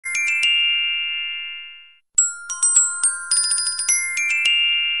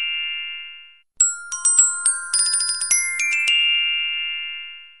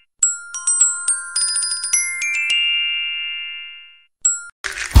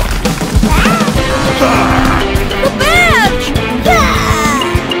The badge!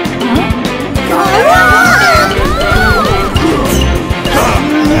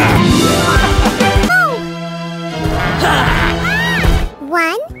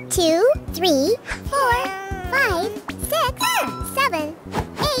 One, two, 3, 4, 5, 6, 7,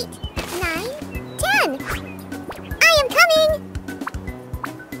 8, 9, 10. I am coming.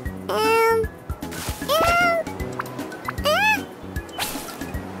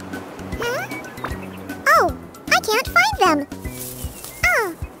 Oh, I can't find them. Oh.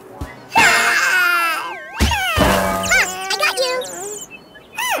 I got you.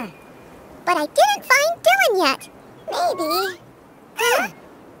 But I didn't find Dylan yet. Maybe.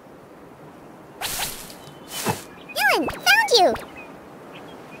 Dylan, found you.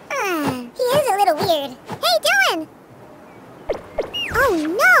 He is a little weird. Hey, Dylan. Oh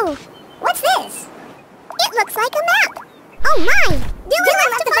no! What's this? It looks like a map. Oh my! Dylan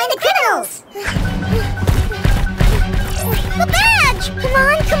left to find the criminals. The badge! Come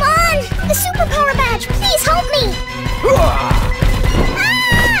on, come on! The superpower badge! Please help me!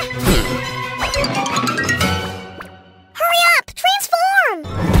 Hurry up! Transform!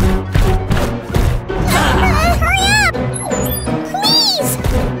 Hurry up! Please!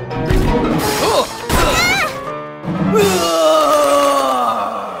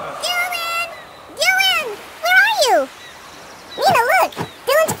 Dylan! Where are you? Nina, look!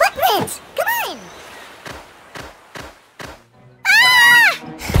 Dylan's footprints! Come on!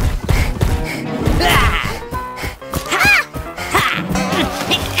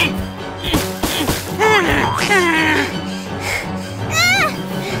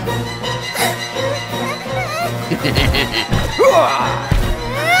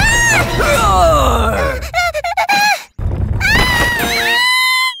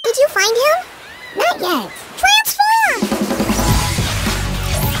 Did you find him? Not yet. Transform!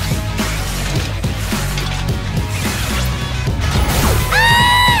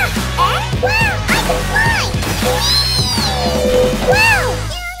 Wow, I can fly! Wow!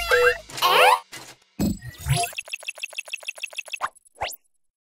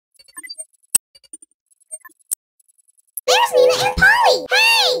 There's Nina and Polly!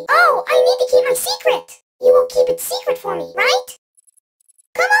 Hey! Oh, I need to keep my secret. You will keep it secret for me, right?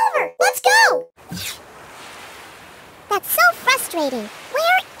 Come over, let's go! That's so frustrating.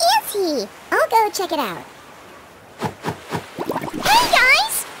 Where is he? I'll go check it out. Hey,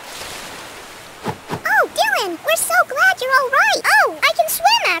 guys! Oh, Dylan, we're so glad you're all right. Oh, I can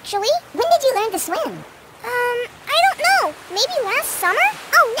swim, actually. When did you learn to swim? I don't know. Maybe last summer?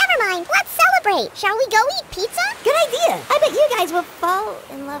 Oh, never mind. Let's celebrate. Shall we go eat pizza? Good idea. I bet you guys will fall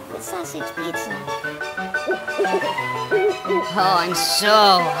in love with sausage pizza. Oh, I'm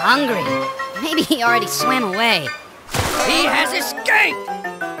so hungry. Maybe he already swam away. He has escaped!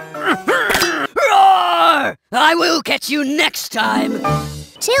 Roar! I will catch you next time!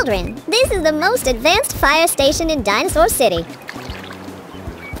 Children, this is the most advanced fire station in Dinosaur City.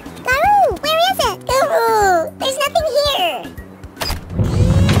 Garoo, where is it? Garoo, there's nothing here.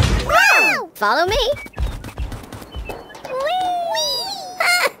 Wow! Follow me.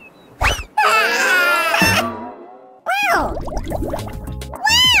 Wow!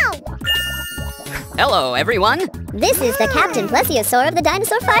 Wow! Hello, everyone. This is the Captain Plesiosaur of the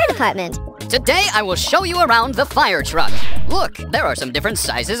Dinosaur Fire Department. Today I will show you around the fire truck. Look, there are some different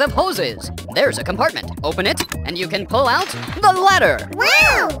sizes of hoses. There's a compartment. Open it, and you can pull out the ladder.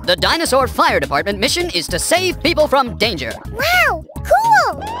 Wow! The Dinosaur Fire Department mission is to save people from danger. Wow!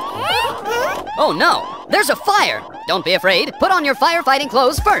 Cool! Oh no, there's a fire. Don't be afraid. Put on your firefighting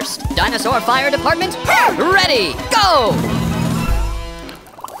clothes first. Dinosaur Fire Department, ready, go!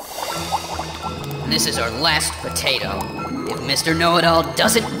 This is our last potato. If Mr. Know-It-All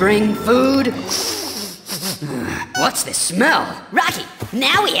doesn't bring food... What's this smell? Rocky,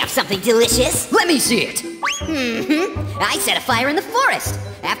 now we have something delicious. Let me see it. I set a fire in the forest.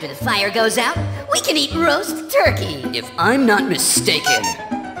 After the fire goes out, we can eat roast turkey. If I'm not mistaken,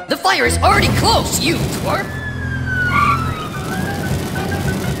 the fire is already close, you twerp!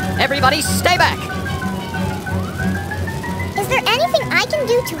 Everybody stay back! Is there anything I can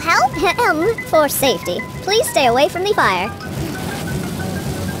do to help? For safety, please stay away from the fire.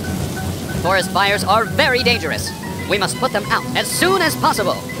 Forest fires are very dangerous. We must put them out as soon as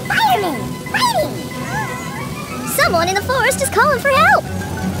possible. Firemen, fighting! Someone in the forest is calling for help.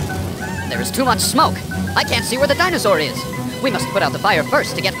 There is too much smoke. I can't see where the dinosaur is. We must put out the fire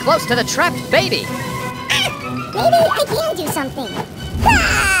first to get close to the trapped baby. Maybe I can do something.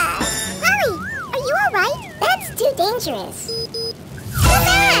 Hurry! Are you alright? That's too dangerous. The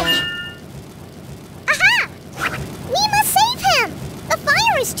badge! Aha! We must save him! The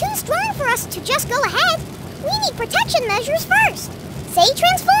fire is too strong for us to just go ahead. We need protection measures first. Say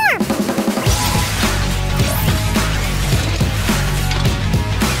transform.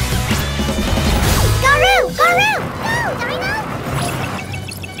 Garu! Garu! Go, Dino!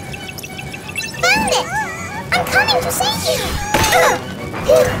 Found it! I'm coming to save you!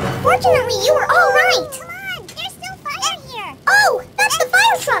 Fortunately, you were all right. Come on, there's still fire here. Oh, that's the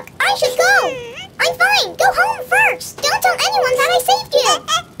fire truck. I should go. I'm fine. Go home first. Don't tell anyone that I saved you.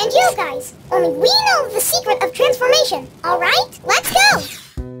 And you guys, only we know the secret of transformation. All right, let's go.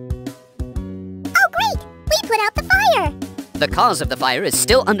 Oh, great. We put out the fire. The cause of the fire is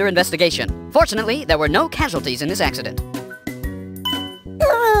still under investigation. Fortunately, there were no casualties in this accident. Ooh,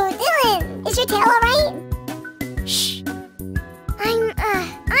 Dylan, is your tail all right? Shh.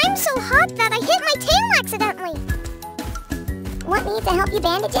 I'm so hot that I hit my tail accidentally. Want me to help you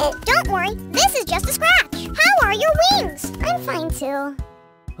bandage it? Don't worry, this is just a scratch. How are your wings? I'm fine too.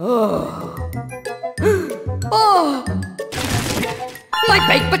 Oh. Oh! My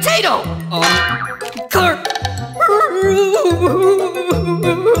baked potato!